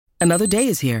Another day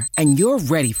is here, and you're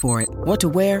ready for it. What to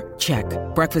wear? Check.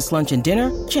 Breakfast, lunch, and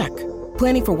dinner? Check.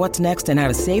 Planning for what's next and how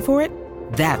to save for it?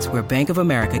 That's where Bank of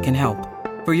America can help.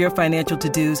 For your financial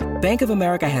to-dos, Bank of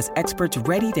America has experts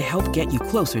ready to help get you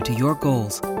closer to your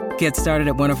goals. Get started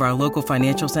at one of our local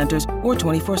financial centers or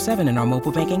 24/7 in our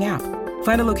mobile banking app.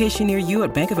 Find a location near you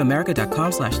at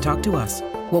bankofamerica.com/talktous.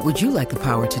 What would you like the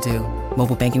power to do?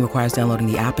 Mobile banking requires downloading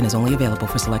the app and is only available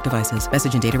for select devices.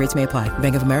 Message and data rates may apply.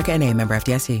 Bank of America N.A., member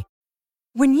FDIC.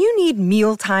 When you need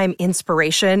mealtime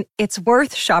inspiration, it's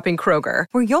worth shopping Kroger,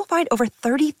 where you'll find over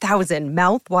 30,000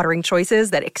 mouth-watering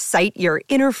choices that excite your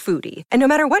inner foodie. And no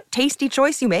matter what tasty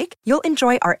choice you make, you'll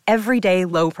enjoy our everyday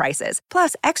low prices,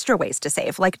 plus extra ways to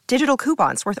save, like digital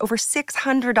coupons worth over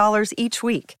 $600 each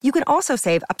week. You can also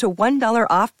save up to $1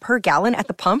 off per gallon at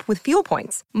the pump with fuel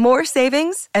points. More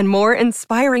savings and more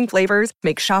inspiring flavors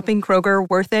make shopping Kroger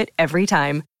worth it every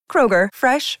time. Kroger,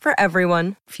 fresh for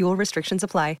everyone. Fuel restrictions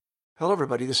apply. Hello,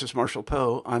 everybody. This is Marshall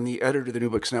Poe. I'm the editor of the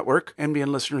New Books Network.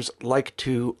 NBN listeners like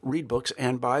to read books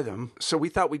and buy them. So we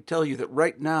thought we'd tell you that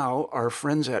right now, our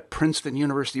friends at Princeton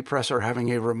University Press are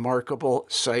having a remarkable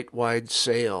site-wide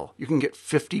sale. You can get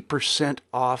 50%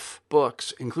 off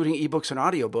books, including ebooks and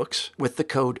audiobooks, with the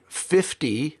code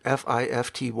 50,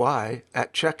 F-I-F-T-Y,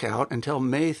 at checkout until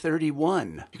May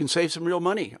 31. You can save some real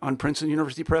money on Princeton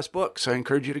University Press books. I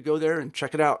encourage you to go there and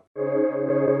check it out.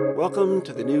 Welcome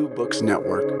to the New Books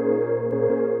Network.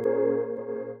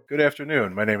 Good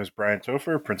afternoon. My name is Brian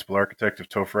Topher, Principal Architect of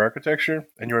Topher Architecture,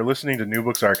 and you are listening to New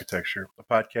Books Architecture, a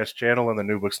podcast channel on the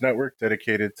New Books Network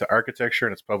dedicated to architecture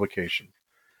and its publication.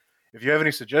 If you have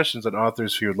any suggestions on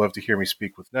authors who you would love to hear me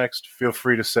speak with next, feel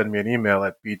free to send me an email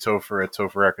at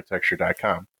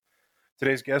btopher@topherarchitecture.com.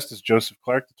 Today's guest is Joseph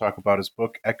Clark to talk about his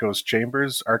book, Echoes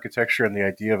Chambers, Architecture and the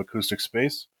Idea of Acoustic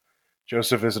Space.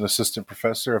 Joseph is an assistant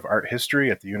professor of art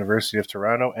history at the University of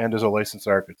Toronto and is a licensed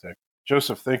architect.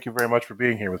 Joseph, thank you very much for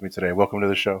being here with me today. Welcome to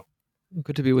the show.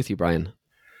 Good to be with you, Brian.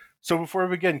 So before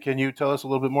we begin, can you tell us a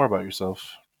little bit more about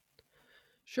yourself?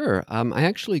 Sure. I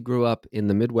actually grew up in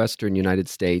the Midwestern United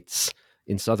States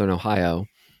in Southern Ohio,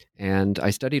 and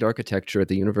I studied architecture at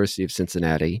the University of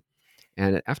Cincinnati.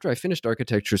 And after I finished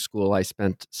architecture school, I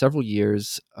spent several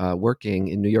years working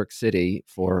in New York City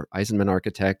for Eisenman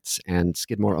Architects and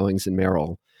Skidmore, Owings and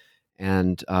Merrill.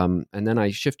 And then I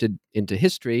shifted into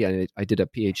history. I did a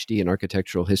PhD in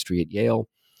architectural history at Yale.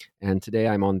 And today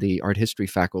I'm on the art history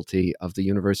faculty of the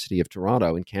University of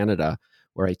Toronto in Canada,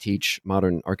 where I teach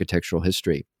modern architectural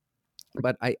history.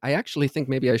 But I actually think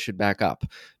maybe I should back up,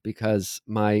 because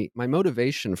my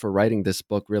motivation for writing this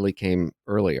book really came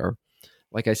earlier.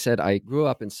 Like I said, I grew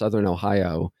up in Southern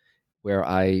Ohio, where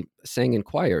I sang in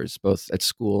choirs, both at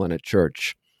school and at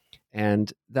church.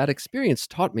 And that experience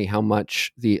taught me how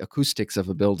much the acoustics of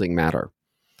a building matter.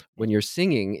 When you're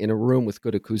singing in a room with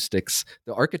good acoustics,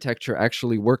 the architecture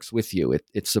actually works with you.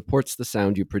 It supports the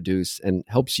sound you produce and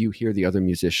helps you hear the other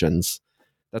musicians.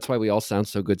 That's why we all sound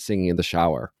so good singing in the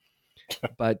shower.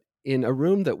 But in a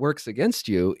room that works against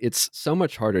you, it's so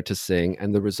much harder to sing,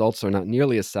 and the results are not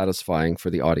nearly as satisfying for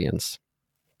the audience.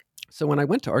 So when I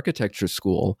went to architecture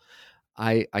school,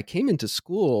 I came into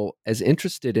school as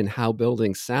interested in how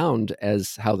buildings sound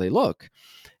as how they look.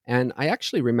 And I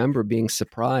actually remember being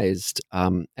surprised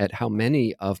at how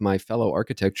many of my fellow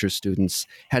architecture students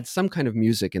had some kind of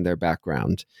music in their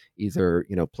background, either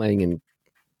playing in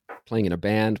a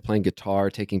band, playing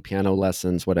guitar, taking piano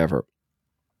lessons, whatever.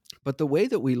 But the way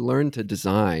that we learn to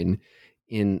design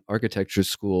in architecture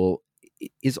school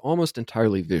is almost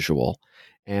entirely visual.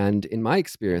 And in my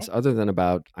experience, other than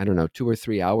about, 2 or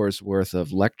 3 hours worth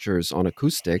of lectures on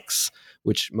acoustics,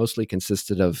 which mostly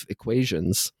consisted of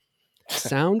equations,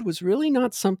 sound was really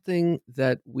not something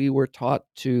that we were taught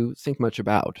to think much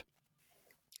about.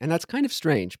 And that's kind of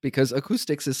strange, because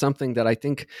acoustics is something that I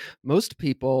think most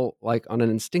people, like on an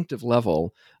instinctive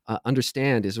level,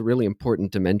 understand is a really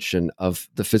important dimension of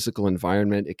the physical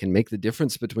environment. It can make the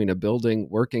difference between a building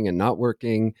working and not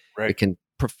working. Right. It can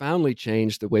profoundly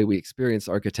change the way we experience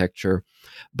architecture.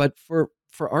 But for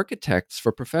architects,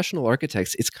 for professional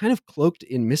architects, it's kind of cloaked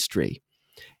in mystery.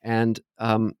 And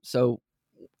so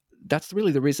that's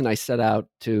really the reason I set out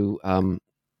to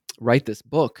write this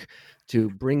book, to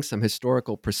bring some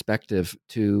historical perspective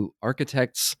to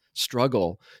architects'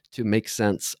 struggle to make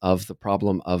sense of the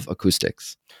problem of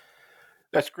acoustics.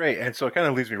 That's great. And so it kind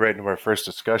of leads me right into our first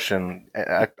discussion.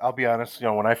 I'll be honest,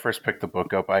 when I first picked the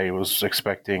book up, I was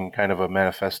expecting kind of a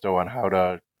manifesto on how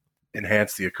to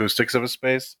enhance the acoustics of a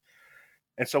space.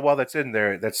 And so while that's in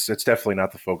there, it's definitely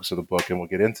not the focus of the book, and we'll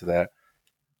get into that.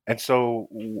 And so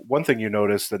one thing you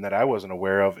noticed and that I wasn't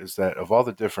aware of is that of all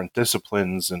the different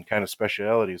disciplines and kind of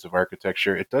specialities of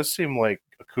architecture, it does seem like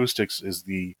acoustics is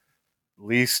the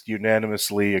least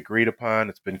unanimously agreed upon.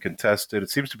 It's been contested.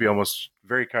 It seems to be almost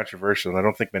very controversial, and I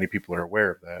don't think many people are aware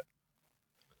of that.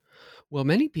 Well,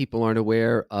 many people aren't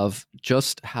aware of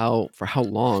just for how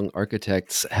long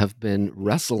architects have been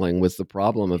wrestling with the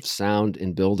problem of sound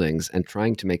in buildings and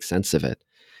trying to make sense of it.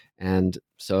 And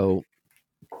so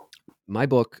my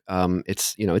book,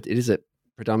 it is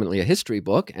predominantly a history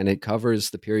book, and it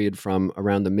covers the period from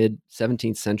around the mid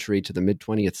 17th century to the mid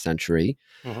 20th century.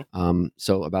 Mm-hmm.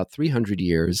 So about 300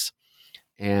 years.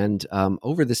 And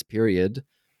over this period,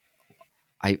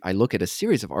 I look at a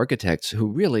series of architects who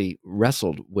really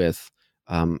wrestled with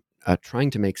trying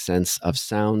to make sense of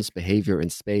sound's behavior in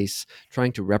space,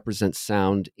 trying to represent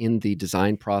sound in the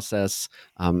design process,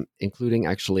 including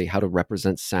actually how to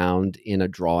represent sound in a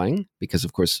drawing, because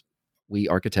of course, we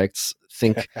architects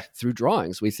think through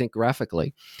drawings. We think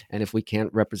graphically. And if we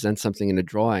can't represent something in a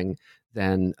drawing,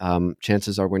 then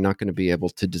chances are we're not going to be able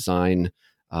to design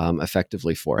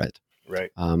effectively for it.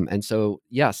 Right. And so,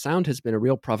 sound has been a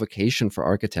real provocation for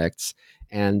architects.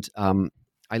 And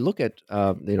I look at,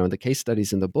 the case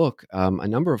studies in the book, a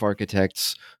number of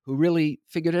architects who really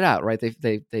figured it out, right?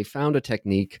 They found a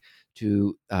technique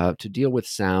to deal with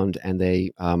sound, and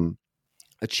they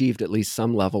achieved at least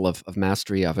some level of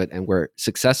mastery of it and were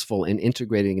successful in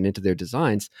integrating it into their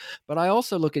designs. But I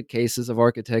also look at cases of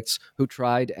architects who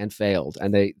tried and failed,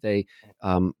 and they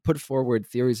put forward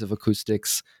theories of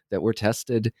acoustics that were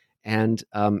tested, and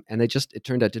it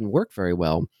turned out didn't work very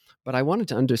well. But I wanted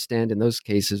to understand in those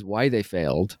cases why they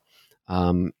failed.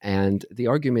 And the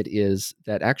argument is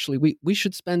that actually we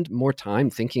should spend more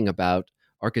time thinking about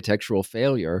architectural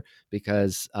failure,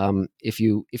 because if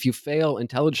you fail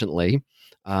intelligently,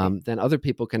 then other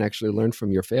people can actually learn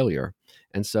from your failure.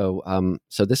 And so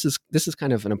this is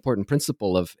kind of an important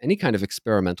principle of any kind of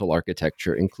experimental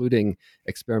architecture, including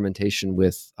experimentation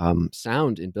with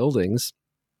sound in buildings.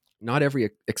 Not every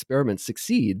experiment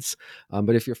succeeds,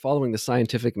 but if you're following the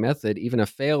scientific method, even a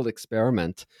failed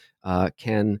experiment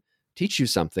can teach you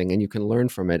something, and you can learn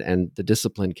from it, and the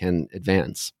discipline can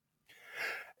advance.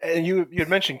 And you had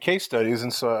mentioned case studies,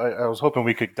 and so I was hoping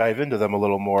we could dive into them a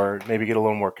little more, maybe get a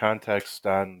little more context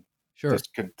on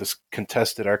this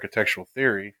contested architectural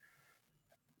theory.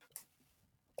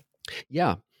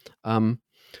 Yeah.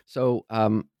 So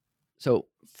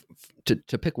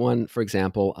to pick one, for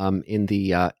example, in the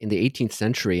 18th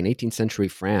century, in 18th century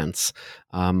France,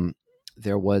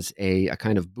 there was a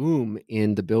kind of boom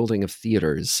in the building of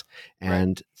theaters,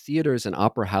 and theaters and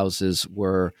opera houses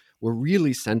were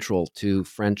really central to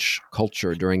French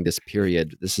culture during this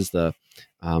period. This is the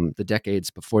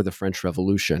decades before the French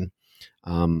Revolution,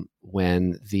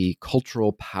 when the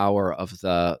cultural power of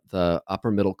the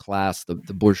upper middle class, the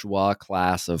bourgeois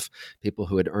class of people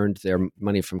who had earned their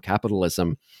money from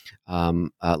capitalism,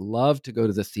 loved to go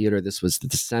to the theater. This was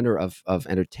the center of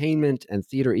entertainment, and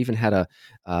theater even had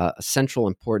a central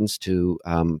importance to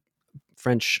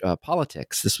French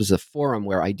politics. This was a forum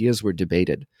where ideas were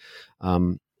debated.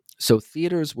 So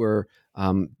theaters were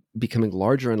becoming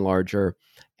larger and larger,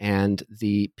 and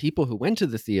the people who went to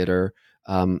the theater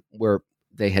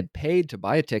they had paid to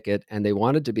buy a ticket, and they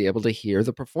wanted to be able to hear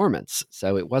the performance.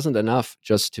 So it wasn't enough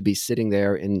just to be sitting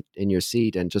there in your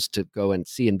seat and just to go and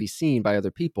see and be seen by other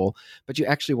people, but you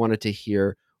actually wanted to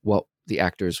hear what the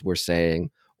actors were saying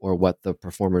or what the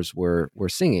performers were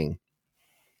singing.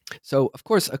 So, of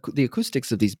course, the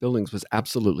acoustics of these buildings was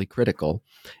absolutely critical,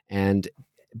 and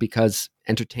because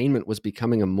entertainment was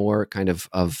becoming a more kind of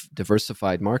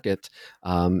diversified market,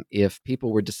 if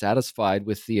people were dissatisfied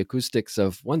with the acoustics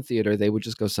of one theater, they would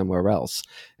just go somewhere else.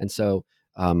 And so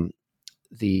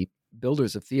the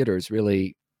builders of theaters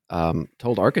really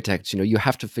told architects, you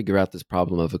have to figure out this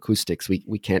problem of acoustics. We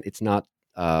can't, it's not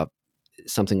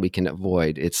something we can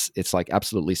avoid. It's like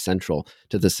absolutely central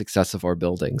to the success of our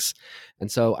buildings.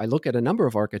 And so I look at a number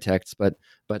of architects, but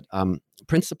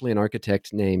principally an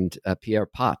architect named Pierre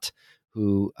Pott,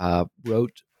 who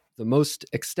wrote the most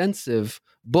extensive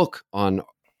book on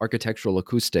architectural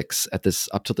acoustics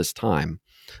up to this time.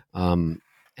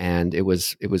 And it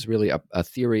was really a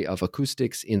theory of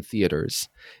acoustics in theaters.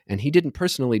 And he didn't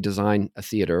personally design a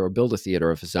theater or build a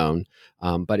theater of his own,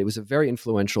 but it was a very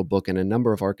influential book, and a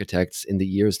number of architects in the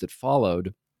years that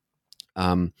followed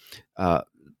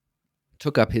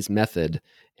took up his method.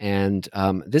 And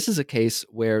this is a case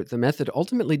where the method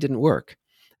ultimately didn't work.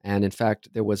 And in fact,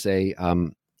 there was a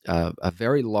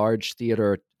very large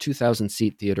theater,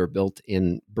 2,000-seat theater built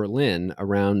in Berlin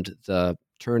around the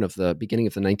beginning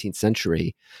of the 19th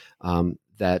century,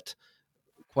 that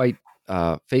quite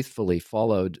faithfully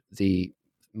followed the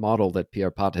model that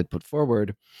Pierre Pott had put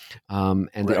forward, and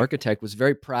the architect was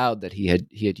very proud that he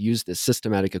had used this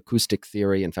systematic acoustic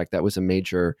theory. In fact, that was a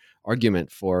major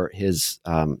argument for his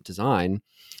design,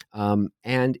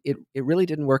 and it really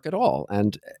didn't work at all.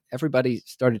 And everybody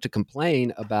started to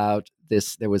complain about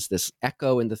this. There was this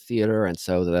echo in the theater, and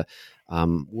so the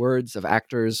words of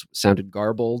actors sounded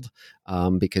garbled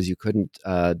because you couldn't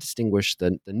distinguish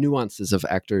the nuances of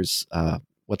actors,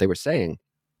 what they were saying.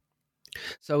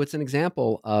 So it's an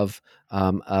example of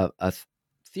a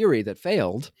theory that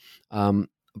failed,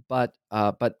 but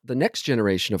the next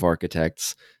generation of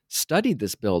architects studied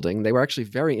this building. They were actually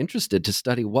very interested to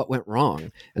study what went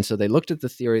wrong, and so they looked at the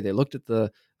theory, they looked at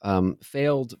the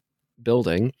failed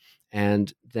building,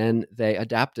 and then they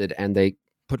adapted and they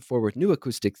put forward new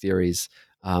acoustic theories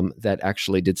that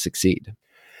actually did succeed.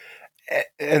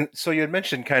 And so you had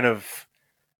mentioned kind of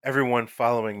everyone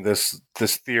following this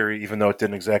theory, even though it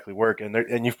didn't exactly work.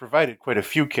 And you've provided quite a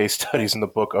few case studies in the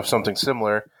book of something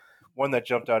similar. One that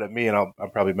jumped out at me, and I'll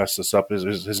probably mess this up, is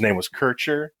his name was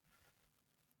Kircher.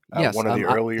 Yes, one of the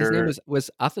earlier. His name was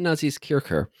Athanasius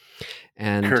Kircher,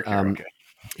 and okay.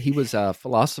 He was a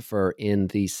philosopher in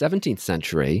the 17th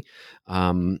century.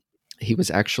 He was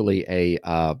actually a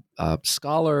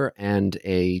scholar and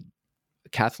a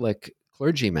Catholic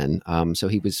clergyman. So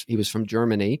he was from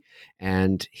Germany,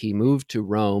 and he moved to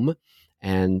Rome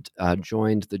and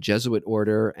joined the Jesuit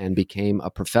order and became a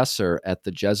professor at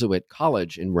the Jesuit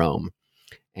college in Rome.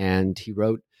 And he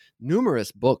wrote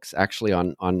numerous books, actually,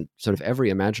 on sort of every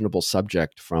imaginable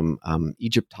subject, from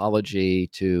Egyptology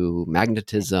to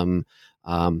magnetism.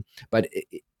 But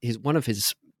one of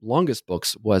his longest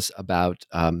books was about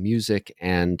music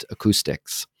and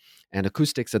acoustics. And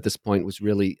acoustics at this point was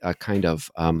really a kind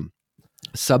of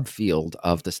subfield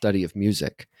of the study of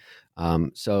music.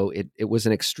 So it was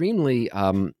an extremely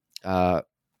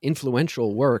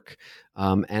influential work,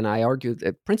 and I argue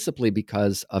that principally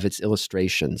because of its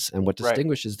illustrations. And what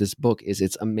distinguishes this book is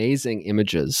its amazing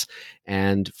images.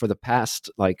 And for the past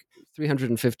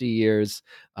 350 years,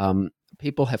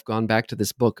 people have gone back to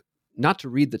this book not to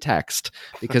read the text,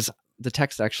 because the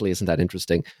text actually isn't that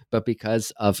interesting, but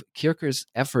because of Kircher's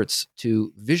efforts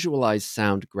to visualize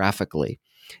sound graphically.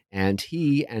 And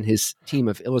he and his team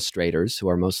of illustrators, who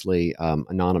are mostly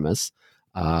anonymous,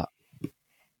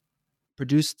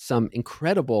 produced some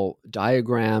incredible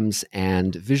diagrams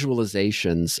and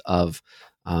visualizations of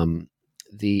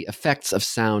the effects of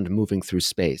sound moving through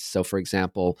space. So, for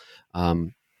example,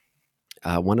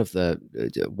 one of the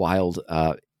wild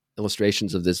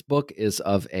illustrations of this book is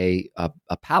of a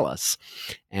palace,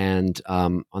 and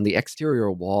on the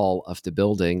exterior wall of the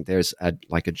building, there's a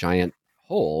giant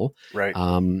hole, right?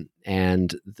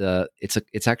 And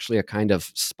it's actually a kind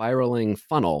of spiraling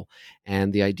funnel,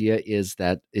 and the idea is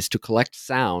to collect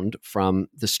sound from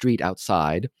the street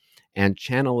outside and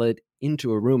channel it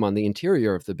into a room on the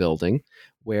interior of the building,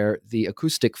 where the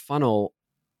acoustic funnel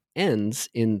ends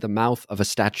in the mouth of a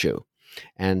statue.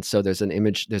 And so there's an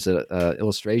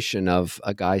illustration of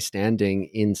a guy standing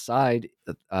inside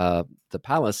the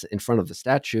palace in front of the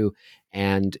statue,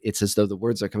 and it's as though the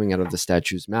words are coming out of the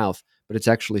statue's mouth, but it's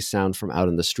actually sound from out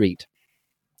in the street.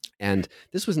 And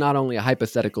this was not only a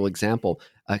hypothetical example.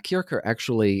 Kircher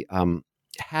actually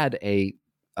had a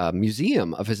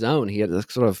museum of his own. He had a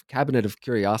sort of cabinet of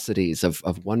curiosities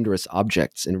of wondrous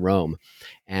objects in Rome.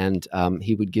 And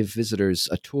he would give visitors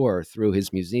a tour through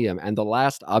his museum. And the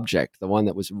last object, the one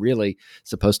that was really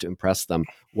supposed to impress them,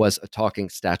 was a talking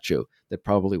statue that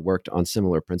probably worked on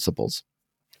similar principles.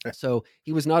 So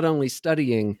he was not only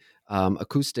studying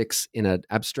acoustics in an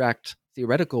abstract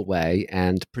theoretical way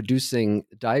and producing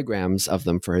diagrams of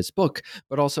them for his book,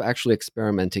 but also actually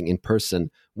experimenting in person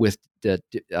with the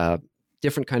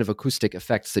different kind of acoustic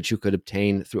effects that you could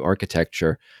obtain through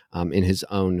architecture in his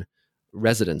own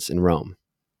residence in Rome.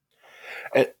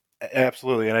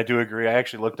 Absolutely, and I do agree. I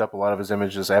actually looked up a lot of his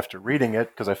images after reading it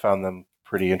because I found them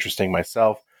pretty interesting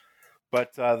myself.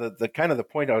 But the kind of the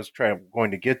point I was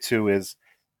going to get to is,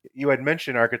 you had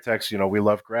mentioned architects, we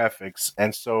love graphics,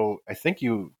 and so I think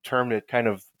you termed it kind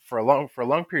of for a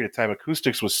long period of time,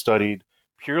 acoustics was studied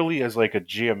purely as like a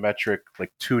geometric,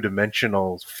 like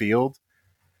two-dimensional field.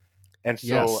 And so,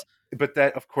 yes. But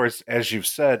that, of course, as you've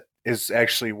said, is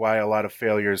actually why a lot of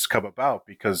failures come about,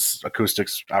 because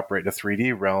acoustics operate in a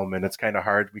 3D realm, and it's kind of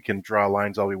hard. We can draw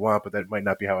lines all we want, but that might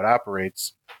not be how it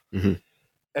operates. Mm-hmm.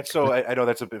 And so I know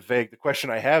that's a bit vague. The question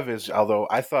I have is, although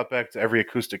I thought back to every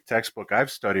acoustic textbook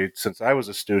I've studied since I was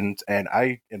a student, and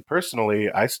personally,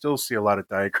 I still see a lot of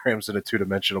diagrams in a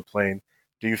two-dimensional plane.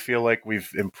 Do you feel like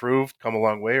we've improved, come a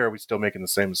long way, or are we still making the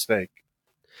same mistake?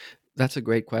 That's a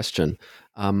great question.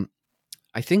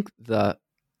 I think the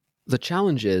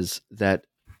challenge is that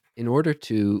in order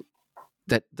to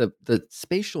that the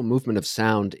spatial movement of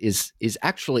sound is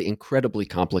actually incredibly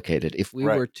complicated. If we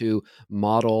were to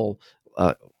model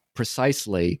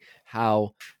precisely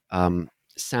how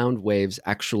sound waves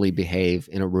actually behave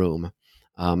in a room,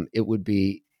 it would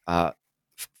be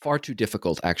far too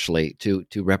difficult actually to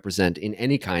represent in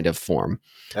any kind of form.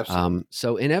 Absolutely.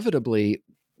 So inevitably,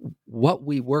 what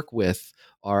we work with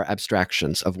are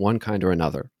abstractions of one kind or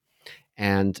another.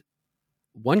 And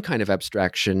one kind of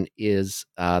abstraction is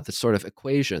the sort of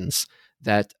equations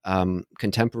that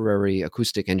contemporary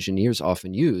acoustic engineers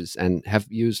often use and have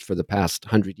used for the past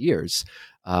 100 years.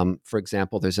 For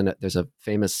example, there's a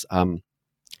famous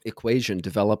equation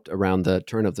developed around the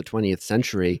turn of the 20th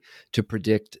century to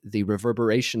predict the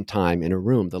reverberation time in a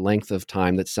room, the length of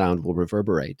time that sound will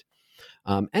reverberate.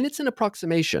 And it's an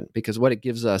approximation because what it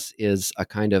gives us is a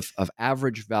kind of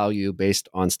average value based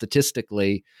on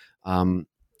statistically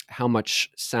how much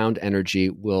sound energy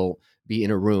will be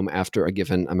in a room after a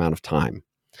given amount of time.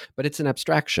 But it's an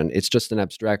abstraction. It's just an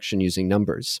abstraction using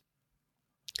numbers.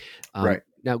 Right.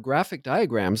 Now, graphic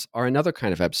diagrams are another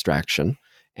kind of abstraction.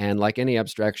 And like any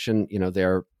abstraction,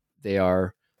 they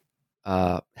are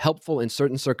helpful in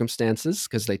certain circumstances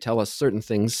because they tell us certain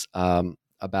things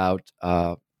about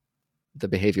the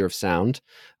behavior of sound,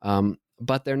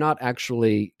 but they're not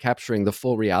actually capturing the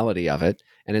full reality of it.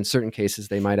 And in certain cases,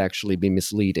 they might actually be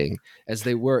misleading, as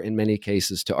they were in many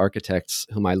cases to architects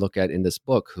whom I look at in this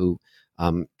book who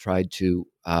tried to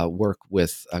work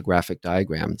with graphic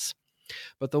diagrams.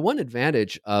 But the one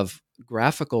advantage of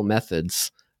graphical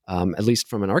methods, at least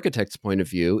from an architect's point of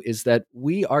view, is that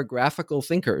we are graphical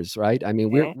thinkers, right? I mean,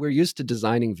 we're used to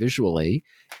designing visually,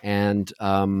 and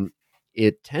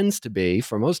it tends to be,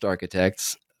 for most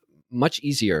architects, much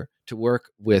easier to work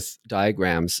with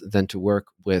diagrams than to work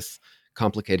with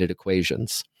complicated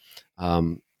equations.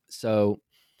 So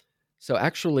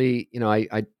actually,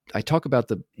 I talk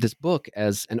about this book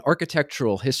as an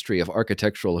architectural history of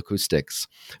architectural acoustics,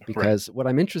 because what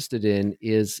I'm interested in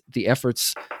is the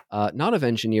efforts not of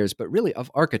engineers, but really of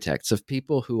architects, of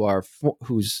people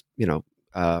whose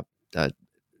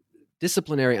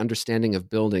disciplinary understanding of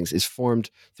buildings is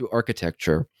formed through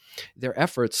architecture, their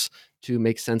efforts to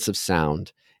make sense of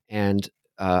sound. And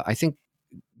I think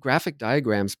graphic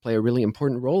diagrams play a really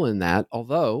important role in that,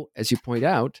 although, as you point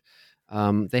out,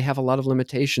 they have a lot of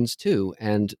limitations too.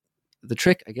 And the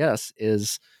trick, I guess,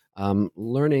 is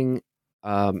learning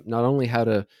not only how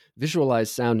to visualize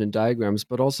sound in diagrams,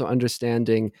 but also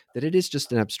understanding that it is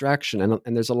just an abstraction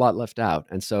and there's a lot left out.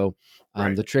 And so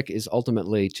the trick is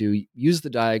ultimately to use the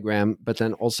diagram, but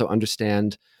then also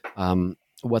understand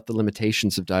what the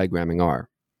limitations of diagramming are.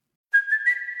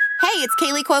 Hey, it's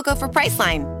Kaylee Cuoco for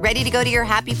Priceline. Ready to go to your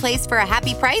happy place for a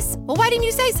happy price? Well, why didn't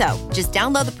you say so? Just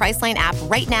download the Priceline app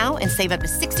right now and save up to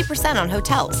 60% on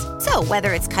hotels. So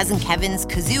whether it's Cousin Kevin's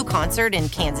Kazoo Concert in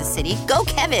Kansas City, go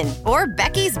Kevin, or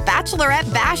Becky's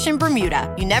Bachelorette Bash in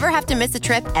Bermuda, you never have to miss a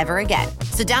trip ever again.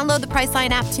 So download the Priceline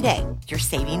app today. Your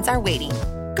savings are waiting.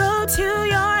 Go to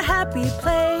your happy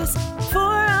place for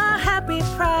a happy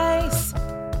price.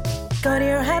 Go to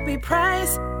your happy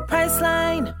price,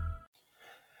 Priceline.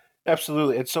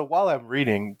 Absolutely. And so while I'm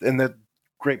reading, and the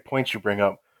great points you bring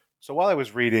up, so while I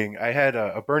was reading, I had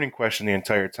a burning question the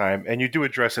entire time, and you do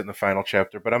address it in the final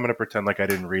chapter, but I'm going to pretend like I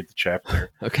didn't read the chapter.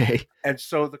 Okay. And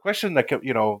so the question that kept,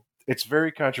 it's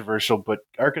very controversial, but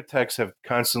architects have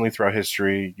constantly throughout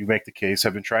history, you make the case,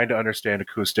 have been trying to understand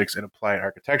acoustics and apply it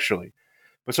architecturally.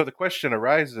 But so the question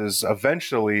arises,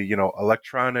 eventually,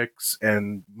 electronics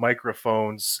and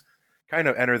microphones kind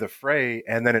of enter the fray,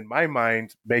 and then in my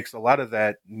mind makes a lot of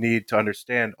that need to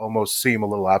understand almost seem a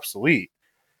little obsolete.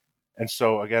 And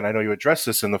so again, I know you address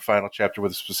this in the final chapter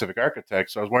with a specific architect,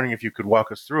 so I was wondering if you could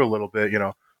walk us through a little bit,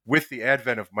 with the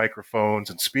advent of microphones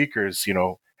and speakers,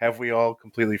 have we all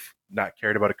completely not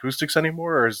cared about acoustics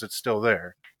anymore, or is it still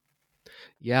there?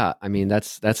 Yeah, I mean,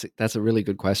 that's a really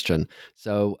good question.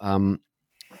 So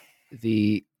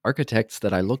the architects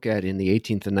that I look at in the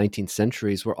 18th and 19th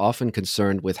centuries were often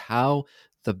concerned with how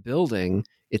the building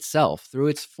itself, through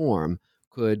its form,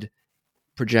 could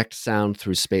project sound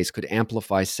through space, could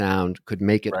amplify sound, could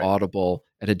make it audible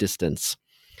at a distance.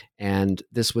 And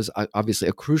this was obviously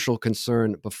a crucial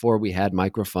concern before we had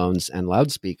microphones and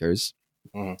loudspeakers.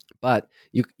 Mm-hmm. But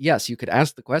you could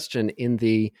ask the question in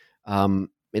the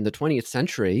 20th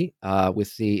century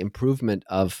with the improvement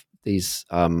of these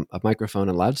of microphone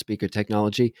and loudspeaker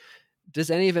technology,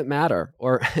 does any of it matter?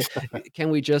 Or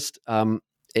can we just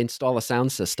install a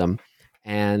sound system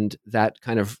and that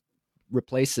kind of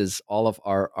replaces all of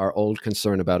our old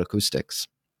concern about acoustics?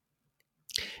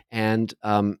 And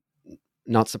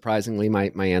not surprisingly,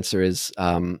 my answer is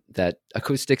that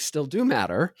acoustics still do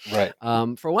matter. Right.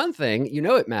 For one thing,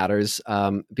 it matters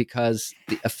because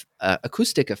the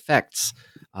acoustic effects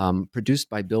produced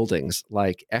by buildings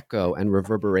like echo and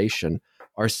reverberation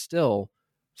are still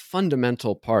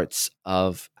fundamental parts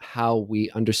of how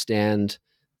we understand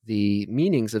the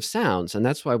meanings of sounds. And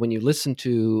that's why when you listen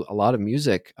to a lot of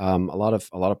music, a lot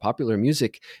of popular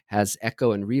music has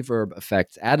echo and reverb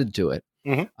effects added to it.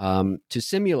 To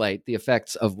simulate the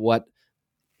effects of what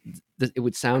it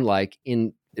would sound like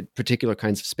in particular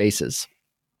kinds of spaces.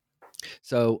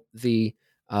 So the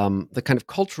kind of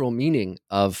cultural meaning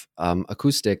of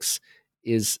acoustics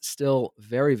is still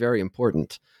very, very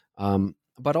important.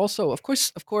 But also, of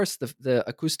course, the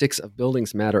acoustics of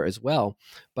buildings matter as well.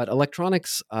 But electronic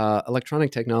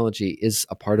technology is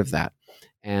a part of that.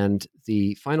 And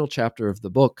the final chapter of the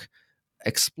book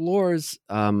explores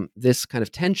this kind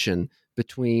of tension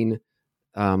between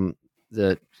what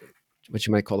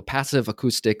you might call the passive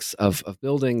acoustics of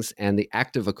buildings and the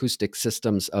active acoustic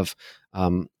systems of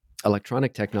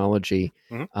electronic technology.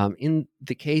 In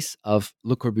the case of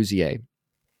Le Corbusier,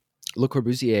 Le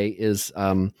Corbusier is,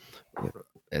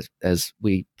 as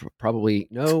we probably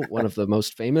know, one of the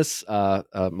most famous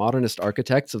modernist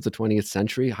architects of the 20th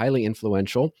century, highly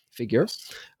influential figure.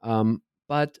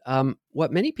 But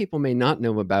what many people may not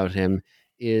know about him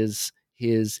is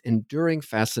his enduring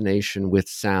fascination with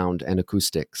sound and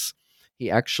acoustics. He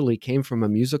actually came from a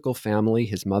musical family.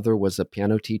 His mother was a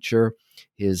piano teacher.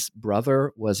 His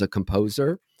brother was a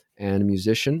composer and a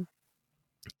musician.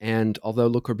 And although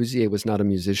Le Corbusier was not a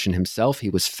musician himself,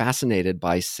 he was fascinated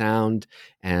by sound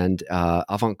and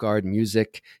avant-garde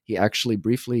music. He actually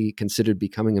briefly considered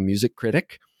becoming a music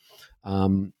critic.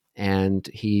 And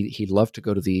he loved to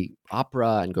go to the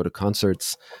opera and go to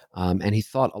concerts. And he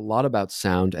thought a lot about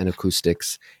sound and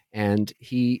acoustics. And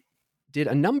he did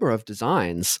a number of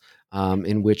designs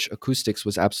in which acoustics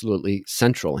was absolutely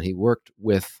central. And he worked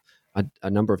with a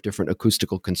number of different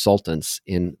acoustical consultants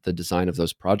in the design of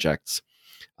those projects.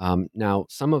 Now,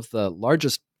 some of the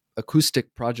largest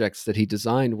acoustic projects that he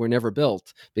designed were never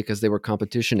built because they were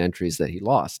competition entries that he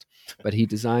lost. But he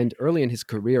designed early in his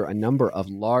career a number of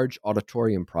large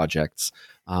auditorium projects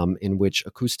in which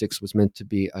acoustics was meant to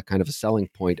be a kind of a selling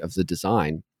point of the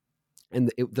design.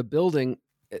 And the building,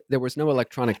 there was no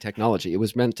electronic technology. It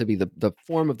was meant to be the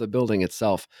form of the building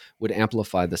itself would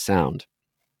amplify the sound.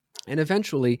 And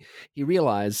eventually he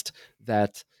realized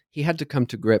that he had to come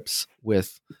to grips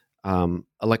with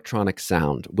electronic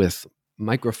sound, with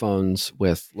microphones,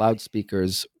 with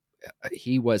loudspeakers.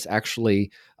 He was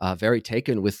actually very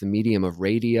taken with the medium of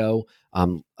radio.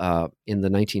 In the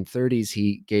 1930s,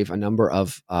 he gave a number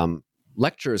of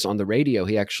lectures on the radio.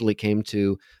 He actually came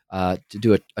to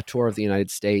do a tour of the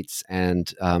United States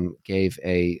and gave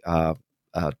a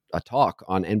talk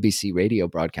on NBC radio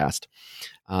broadcast,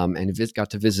 and got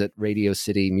to visit Radio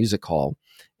City Music Hall,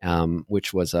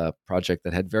 which was a project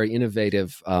that had very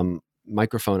innovative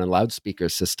microphone and loudspeaker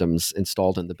systems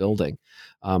installed in the building.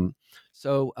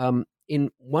 So in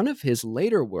one of his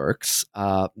later works,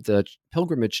 the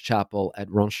Pilgrimage Chapel at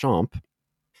Ronchamp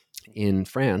in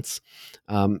France,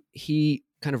 he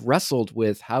kind of wrestled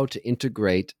with how to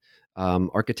integrate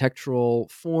architectural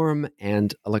form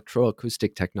and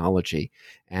electroacoustic technology.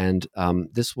 And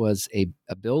this was a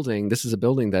building. This is a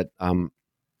building that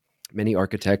many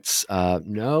architects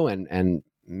know, and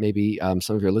maybe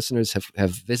some of your listeners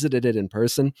have visited it in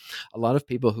person. A lot of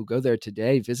people who go there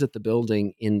today visit the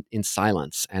building in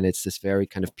silence, and it's this very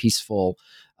kind of peaceful,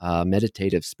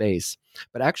 meditative space.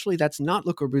 But actually, that's not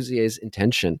Le Corbusier's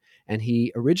intention. And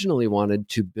he originally wanted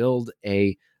to build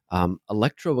a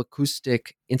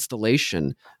electroacoustic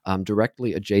installation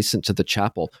directly adjacent to the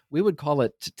chapel. We would call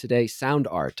it today sound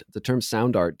art. The term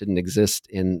sound art didn't exist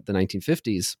in the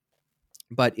 1950s.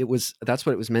 But that's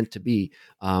what it was meant to be,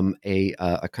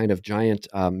 a kind of giant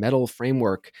metal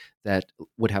framework that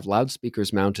would have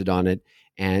loudspeakers mounted on it.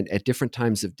 And at different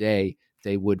times of day,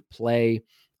 they would play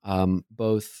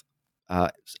both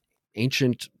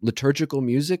ancient liturgical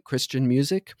music, Christian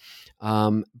music,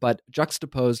 but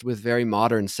juxtaposed with very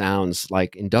modern sounds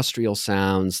like industrial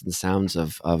sounds and sounds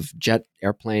of jet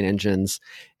airplane engines.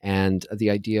 And the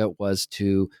idea was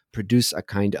to produce a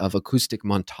kind of acoustic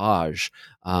montage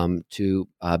to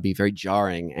be very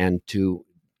jarring and to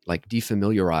like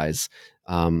defamiliarize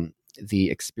the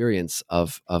experience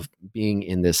of being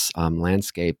in this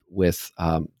landscape with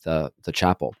the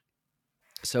chapel.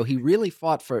 So he really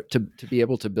fought to be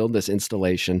able to build this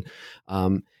installation.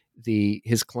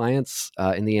 His clients,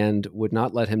 in the end, would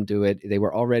not let him do it. They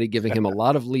were already giving him a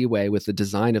lot of leeway with the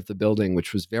design of the building,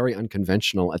 which was very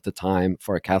unconventional at the time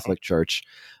for a Catholic church.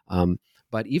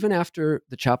 But even after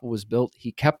the chapel was built,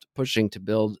 he kept pushing to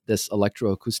build this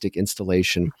electroacoustic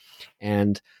installation.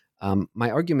 And my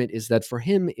argument is that for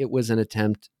him, it was an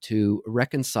attempt to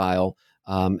reconcile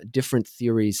different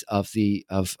theories of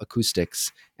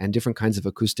acoustics and different kinds of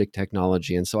acoustic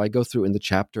technology. And so I go through in the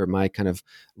chapter my kind of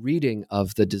reading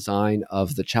of the design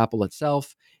of the chapel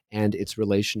itself and its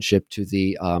relationship to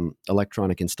the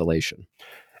electronic installation.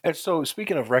 And so,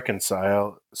 speaking of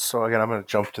reconcile, so again, I'm going to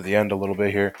jump to the end a little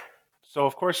bit here. So,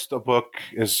 of course, the book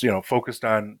is focused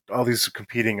on all these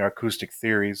competing acoustic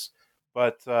theories.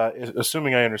 But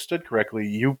assuming I understood correctly,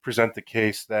 you present the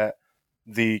case that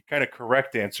the kind of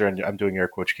correct answer, and I'm doing air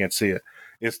quotes, you can't see it,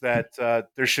 is that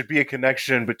there should be a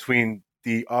connection between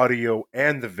the audio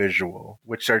and the visual,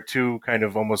 which are two kind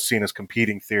of almost seen as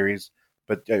competing theories.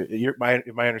 But if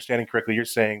my understanding correctly, you're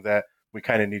saying that we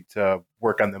kind of need to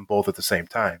work on them both at the same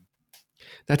time.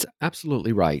 That's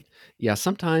absolutely right. Yeah,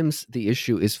 sometimes the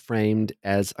issue is framed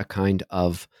as a kind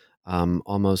of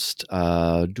almost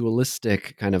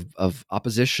dualistic kind of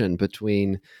opposition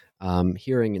between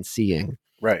hearing and seeing.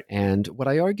 Right. And what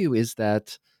I argue is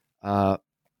that modern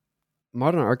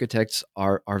architects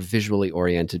are visually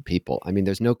oriented people. I mean,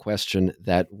 there's no question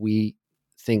that we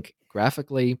think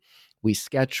graphically, we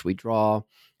sketch, we draw,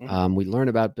 we learn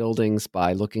about buildings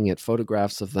by looking at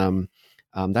photographs of them.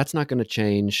 That's not going to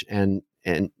change, and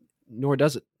nor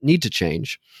does it need to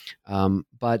change.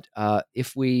 But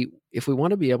if we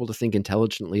want to be able to think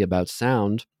intelligently about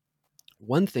sound,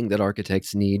 one thing that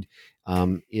architects need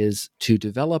is to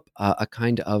develop a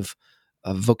kind of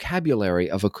a vocabulary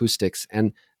of acoustics,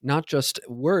 and not just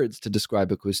words to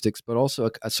describe acoustics, but also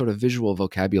a sort of visual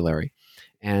vocabulary.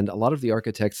 And a lot of the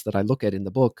architects that I look at in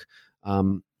the book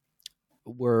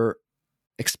were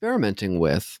experimenting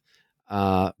with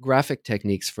graphic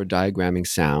techniques for diagramming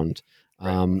sound.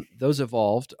 Those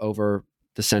evolved over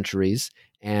the centuries,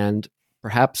 and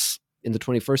perhaps in the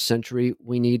 21st century,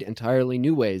 we need entirely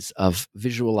new ways of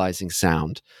visualizing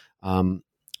sound.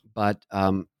 But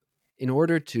in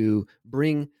order to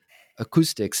bring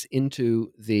acoustics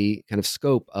into the kind of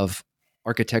scope of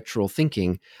architectural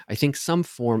thinking, I think some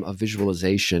form of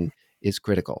visualization is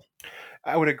critical.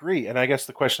 I would agree. And I guess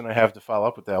the question I have to follow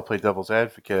up with that, I'll play devil's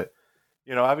advocate.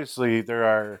 Obviously there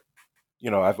are,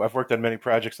 I've worked on many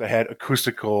projects that had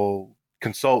acoustical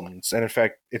consultants. And in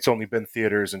fact, it's only been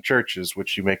theaters and churches,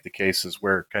 which you make the case is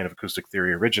where kind of acoustic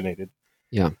theory originated.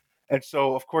 Yeah. And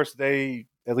so, of course, they,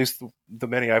 at least the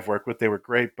many I've worked with, they were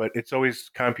great, but it's always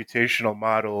computational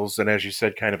models and, as you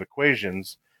said, kind of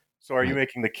equations. So are you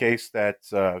making the case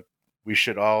that we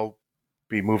should all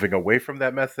be moving away from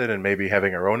that method and maybe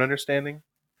having our own understanding?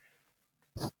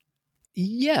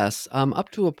 Yes, up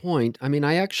to a point. I mean,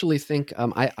 I actually think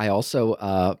I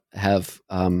also have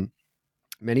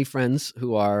many friends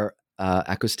who are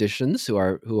acousticians,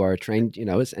 who are trained,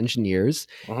 as engineers,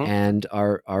 and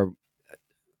are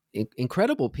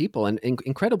incredible people and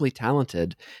incredibly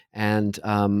talented. And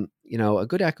a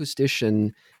good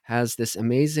acoustician has this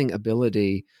amazing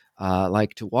ability,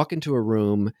 like to walk into a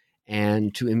room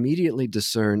and to immediately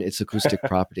discern its acoustic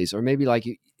properties. Or maybe like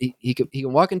he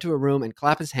can walk into a room and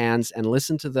clap his hands and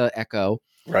listen to the echo,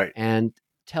 right, and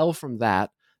tell from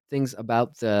that things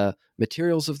about the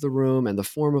materials of the room and the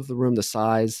form of the room, the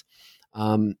size,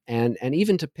 and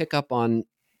even to pick up on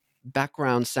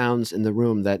background sounds in the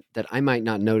room that I might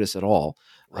not notice at all,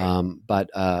 right. but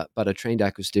a trained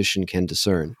acoustician can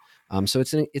discern. So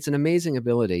it's an amazing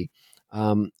ability.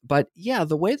 But yeah,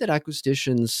 the way that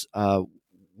acousticians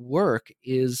work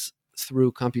is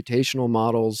through computational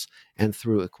models and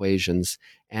through equations,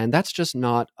 and that's just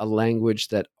not a language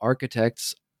that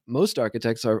most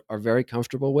architects are very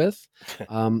comfortable with.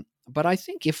 But I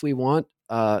think if we want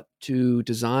to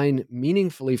design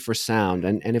meaningfully for sound,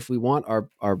 and if we want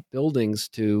our buildings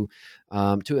to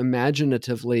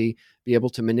imaginatively be able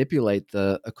to manipulate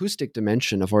the acoustic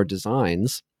dimension of our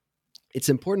designs, it's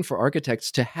important for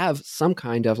architects to have some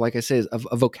kind of, like I say,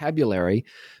 a vocabulary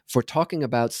for talking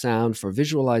about sound, for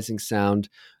visualizing sound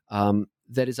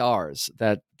that is ours,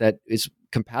 that is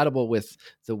compatible with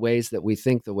the ways that we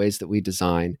think, the ways that we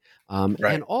design, Right.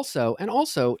 and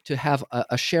also to have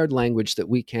a shared language that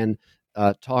we can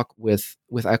talk with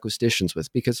acousticians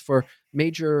with. Because for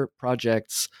major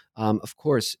projects, of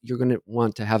course, you're going to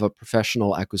want to have a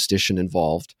professional acoustician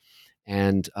involved,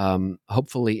 and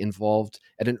hopefully involved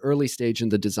at an early stage in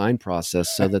the design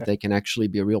process, so that they can actually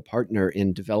be a real partner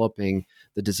in developing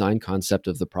the design concept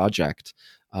of the project.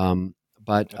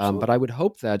 But I would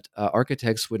hope that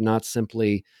architects would not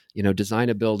simply, design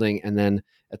a building and then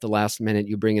at the last minute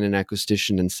you bring in an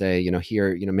acoustician and say,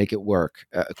 here, make it work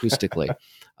acoustically.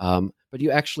 But you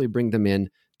actually bring them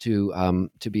in to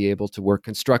be able to work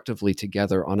constructively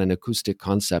together on an acoustic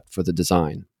concept for the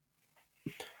design.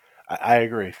 I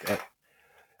agree.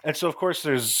 And so, of course,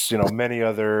 there's, many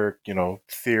other,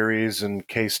 theories and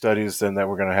case studies then that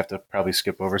we're going to have to probably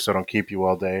skip over, so I don't keep you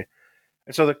all day.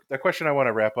 And so the question I want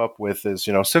to wrap up with is,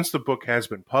 since the book has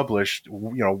been published,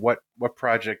 what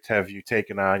project have you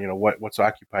taken on? What's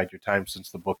occupied your time since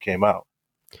the book came out?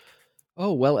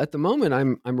 Oh, well, at the moment,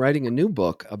 I'm writing a new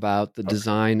book about the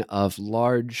design of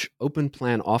large open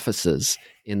plan offices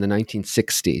in the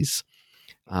 1960s.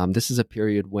 This is a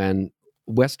period when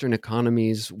Western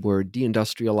economies were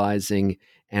deindustrializing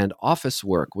and office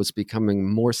work was becoming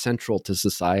more central to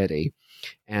society.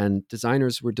 And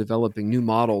designers were developing new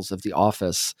models of the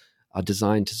office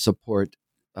designed to support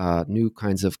new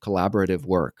kinds of collaborative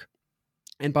work.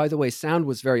 And by the way, sound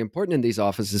was very important in these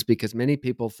offices because many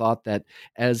people thought that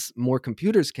as more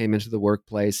computers came into the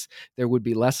workplace, there would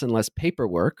be less and less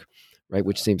paperwork, right?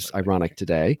 Which seems ironic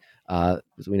today,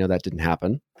 because we know that didn't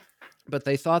happen. But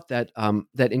they thought that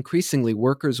that increasingly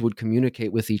workers would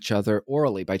communicate with each other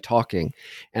orally by talking.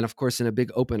 And of course, in a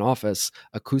big open office,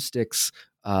 acoustics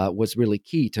was really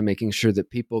key to making sure that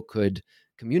people could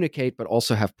communicate, but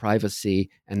also have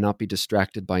privacy and not be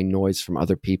distracted by noise from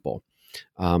other people.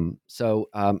 So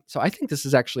I think this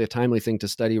is actually a timely thing to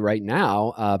study right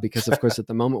now because, of course, at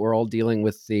the moment, we're all dealing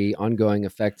with the ongoing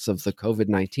effects of the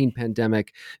COVID-19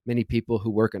 pandemic. Many people who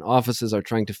work in offices are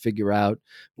trying to figure out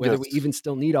whether we even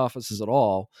still need offices at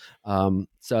all.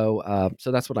 So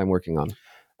that's what I'm working on.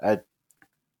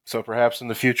 So perhaps in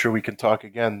the future we can talk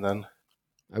again then.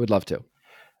 I would love to.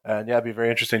 And yeah, it'd be very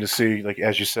interesting to see, like,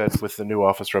 as you said, with the new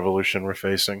office revolution we're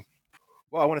facing.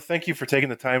 Well, I want to thank you for taking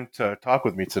the time to talk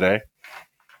with me today.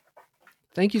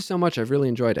 Thank you so much. I've really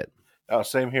enjoyed it. Oh,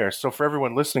 same here. So for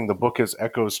everyone listening, the book is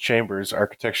Echoes Chambers,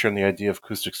 Architecture and the Idea of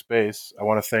Acoustic Space. I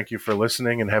want to thank you for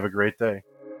listening and have a great day.